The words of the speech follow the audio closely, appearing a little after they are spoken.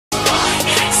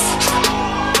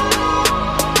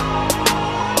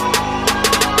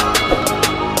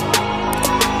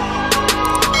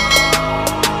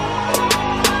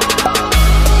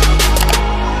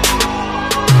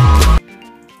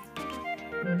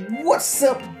What's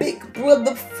up, Big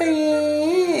Brother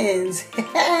fans?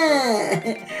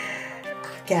 I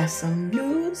got some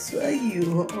news for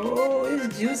you. Oh,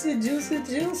 it's juicy, juicy,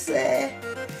 juicy.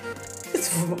 It's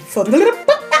for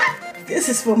this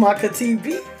is famaca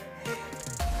TV.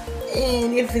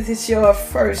 And if it is your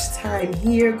first time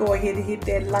here, go ahead and hit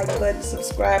that like button,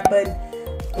 subscribe button,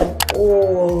 and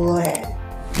all that.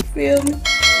 You feel me?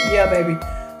 Yeah, baby.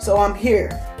 So I'm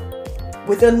here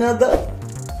with another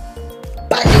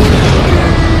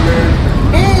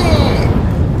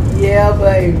yeah,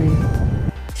 baby.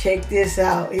 Check this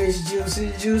out. It's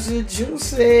juicy, juicy,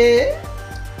 juicy.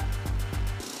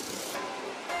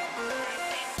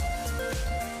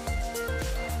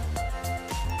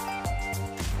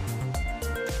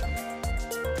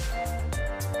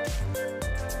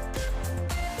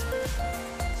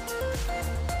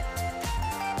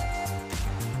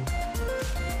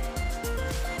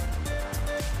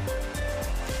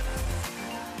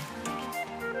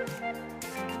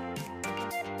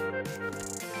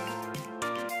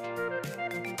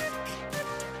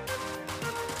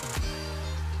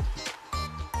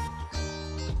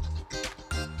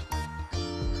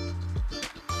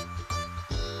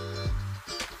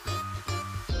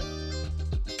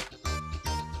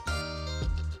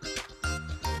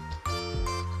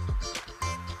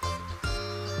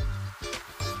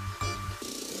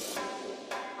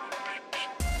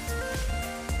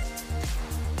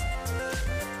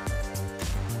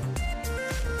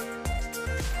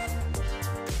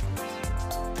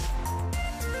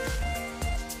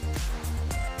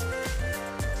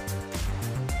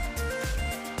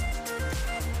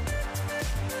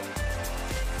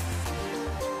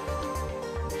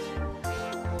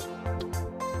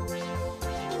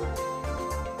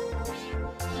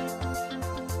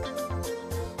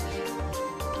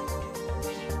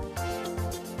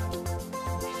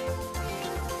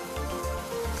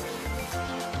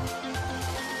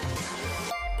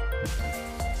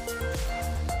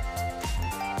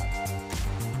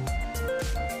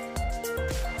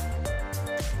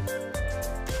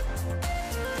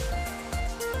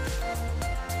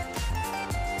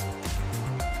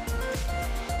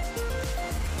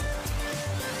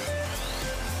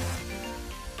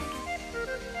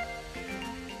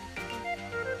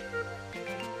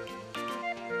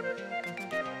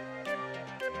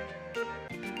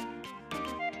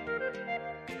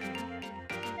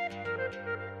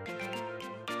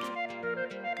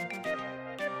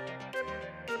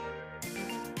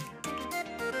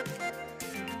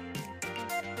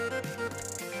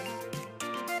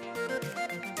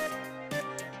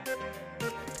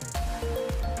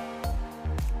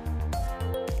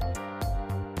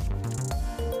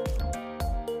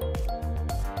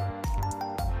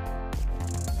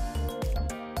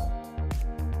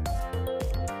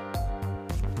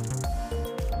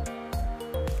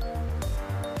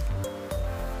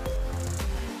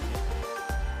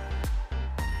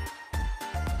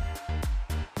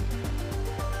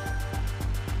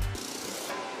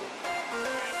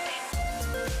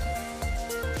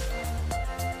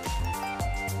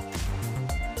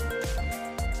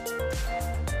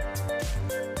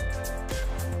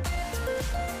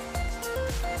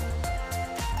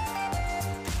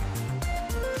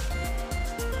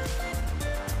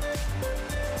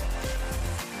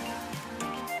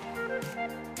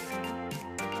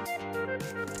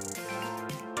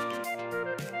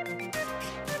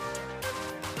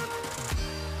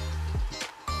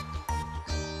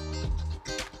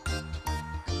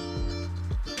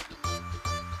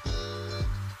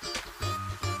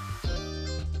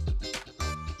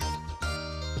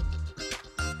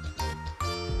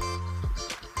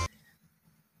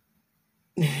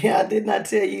 I did not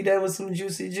tell you that was some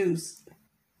juicy juice.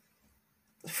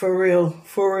 For real,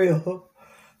 for real,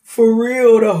 for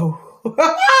real though.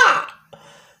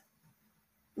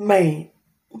 Man,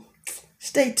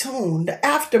 stay tuned. The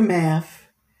aftermath,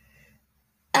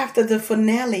 after the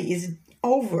finale is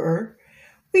over,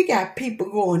 we got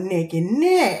people going neck and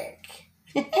neck.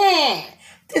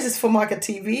 This is famaca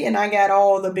TV, and I got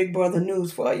all the Big Brother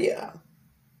news for you.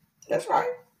 That's right.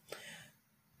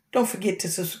 Don't forget to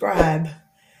subscribe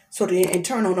and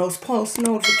turn on those post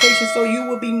notifications so you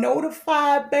will be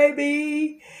notified,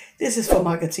 baby. This is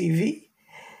famaca TV,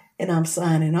 and I'm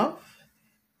signing off.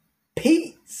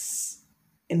 Peace.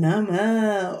 And I'm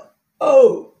out.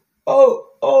 Oh, oh,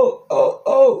 oh,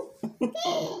 oh,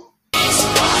 oh.